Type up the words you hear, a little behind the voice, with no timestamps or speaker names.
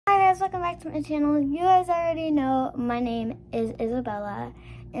welcome back to my channel. You guys already know my name is Isabella,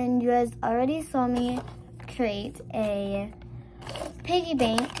 and you guys already saw me create a piggy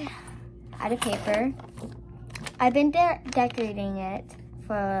bank out of paper. I've been decorating it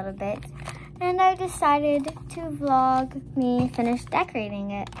for a little bit, and I decided to vlog me finish decorating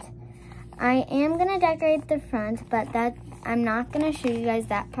it. I am gonna decorate the front, but I'm not gonna show you guys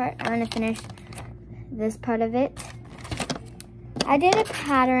that part. I'm gonna finish this part of it. I did a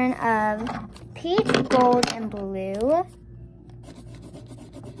pattern of peach, gold, and blue.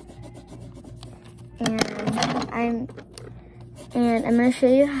 And I'm gonna show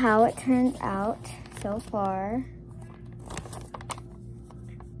you how it turned out so far.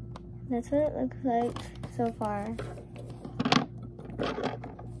 That's what it looks like so far.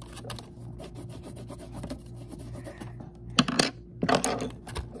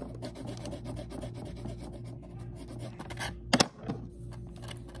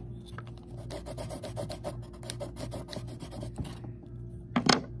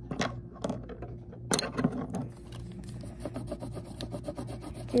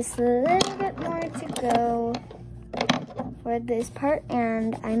 Just a little bit more to go for this part,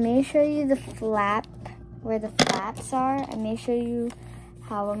 and I may show you the flap, where the flaps are. I may show you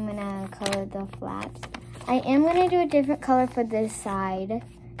how I'm gonna color the flaps. I am gonna do a different color for this side,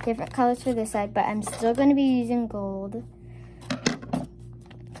 different colors for this side, but I'm still gonna be using gold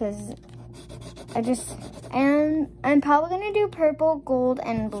because I'm probably gonna do purple, gold,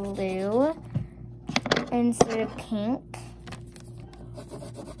 and blue instead of pink.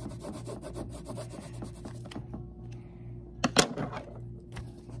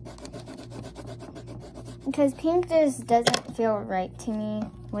 Because pink just doesn't feel right to me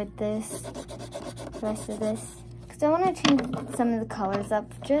with the rest of this. Because I want to change some of the colors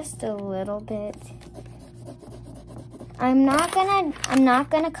up just a little bit. I'm not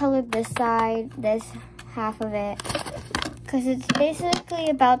gonna color this side, this half of it, because it's basically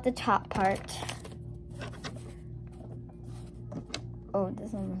about the top part. Oh,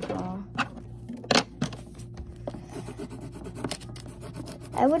 this one's all.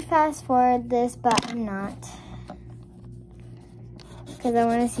 I would fast forward this, but I'm not, because I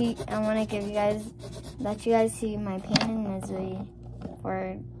want to give you guys, let you guys see my pain and misery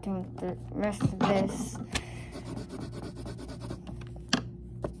for doing the rest of this.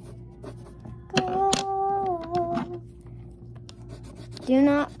 Go. Do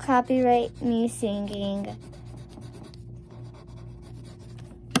not copyright me singing.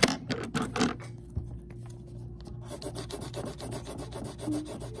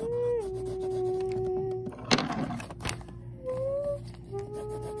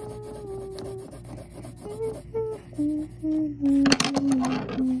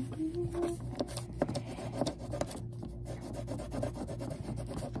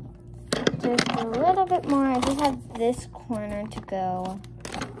 Just a little bit more. I just have this corner to go.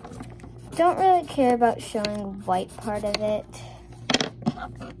 Don't really care about showing the white part of it.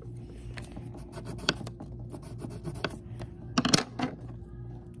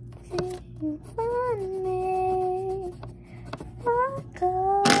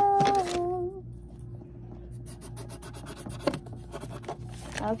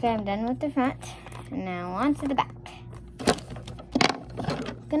 Okay, I'm done with the front. Now on to the back.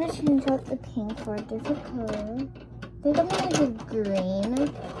 I'm gonna change out the pink for a different color. I think I'm gonna do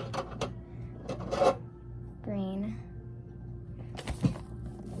green. Green.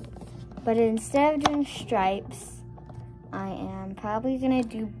 But instead of doing stripes, I am probably gonna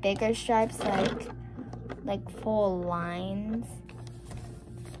do bigger stripes, like full lines.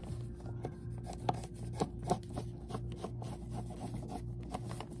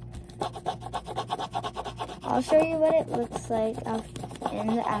 I'll show you what it looks like in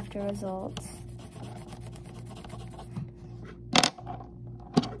the after results.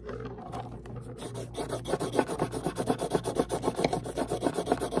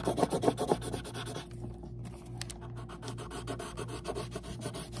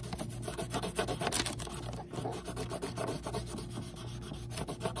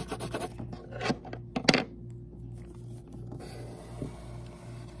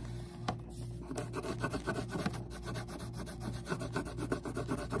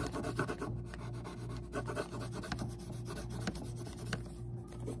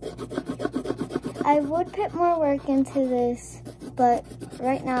 I would put more work into this, but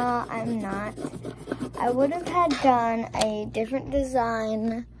right now I'm not. I would have had done a different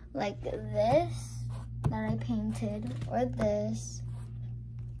design like this that I painted, or this,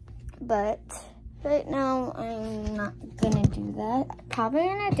 but right now I'm not gonna do that. Probably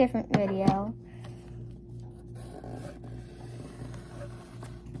in a different video.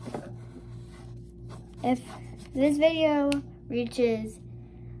 If this video reaches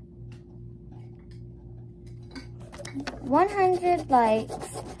 100 likes,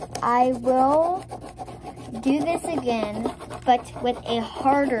 I will do this again, but with a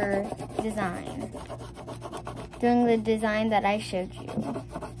harder design. Doing the design that I showed you.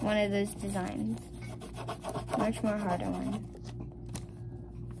 One of those designs. Much more harder one.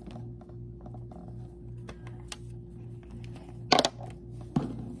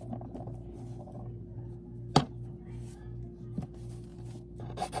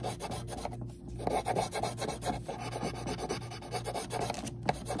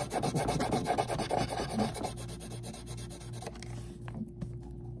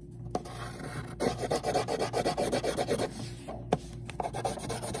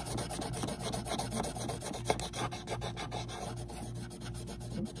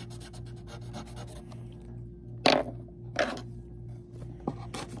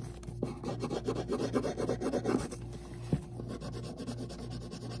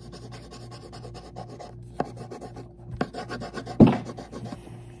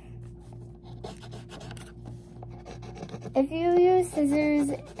 If you use scissors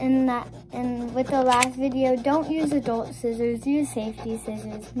with the last video, don't use adult scissors, use safety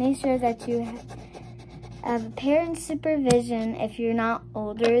scissors. Make sure that you have parent supervision if you're not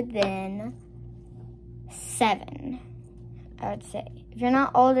older than 7, I would say. If you're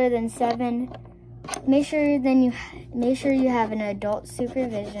not older than 7, make sure you have an adult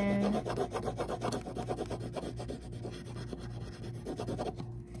supervision.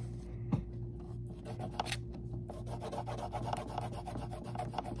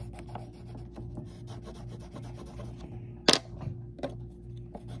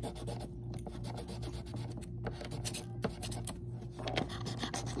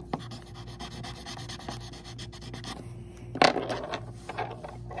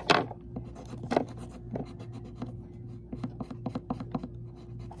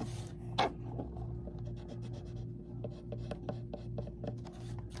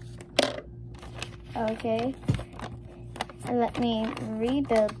 Okay, let me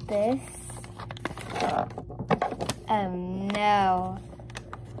rebuild this. Oh no,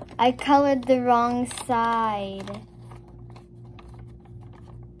 I colored the wrong side.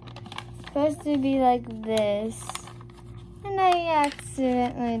 It's supposed to be like this, and I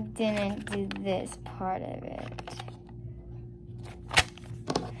accidentally didn't do this part of it.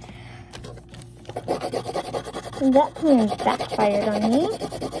 And that kind of backfired on me.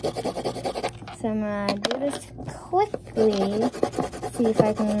 So I'm gonna do this quickly, see if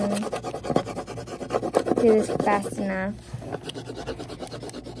I can do this fast enough.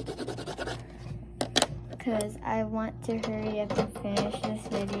 Because I want to hurry up and finish this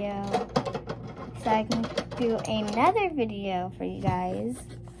video so I can do another video for you guys.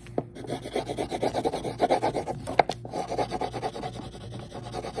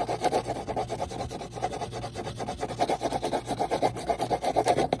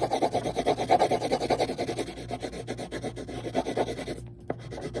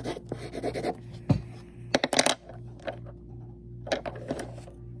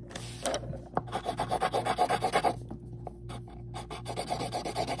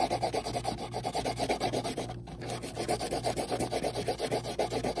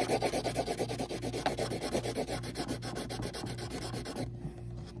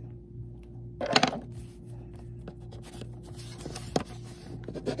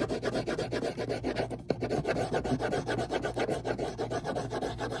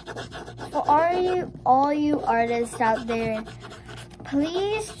 For all you artists out there,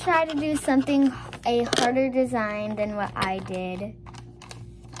 please try to do a harder design than what I did.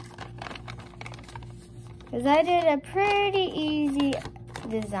 Because I did a pretty easy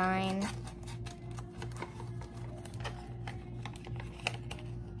design.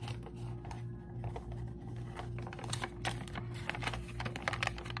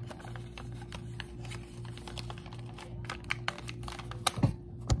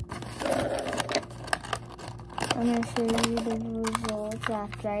 I'm going to show you the results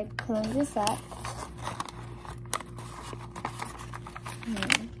after I close this up.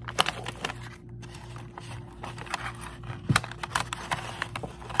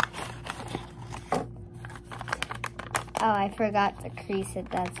 Oh, I forgot to crease it,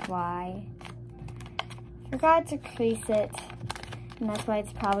 that's why. Forgot to crease it, and that's why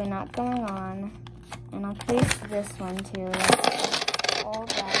it's probably not going on. And I'll crease this one too. Let's all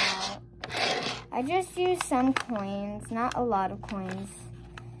that out. I just used some coins, not a lot of coins.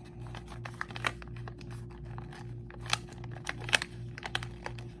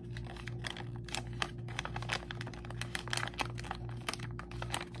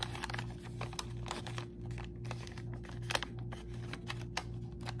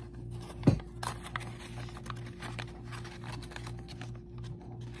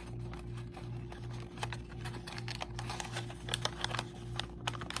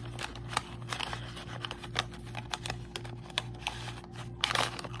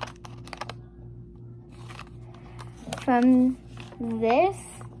 from this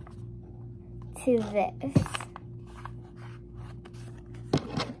to this.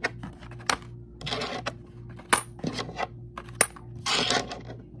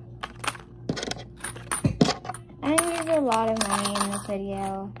 I used a lot of money in this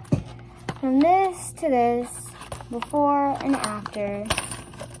video. From this to this, before and after.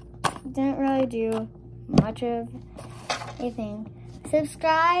 Didn't really do much of anything.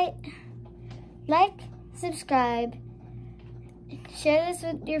 Subscribe, like, subscribe, share this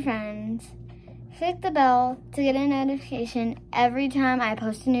with your friends. Click the bell to get a notification every time I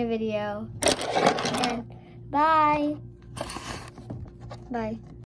post a new video. And bye. Bye.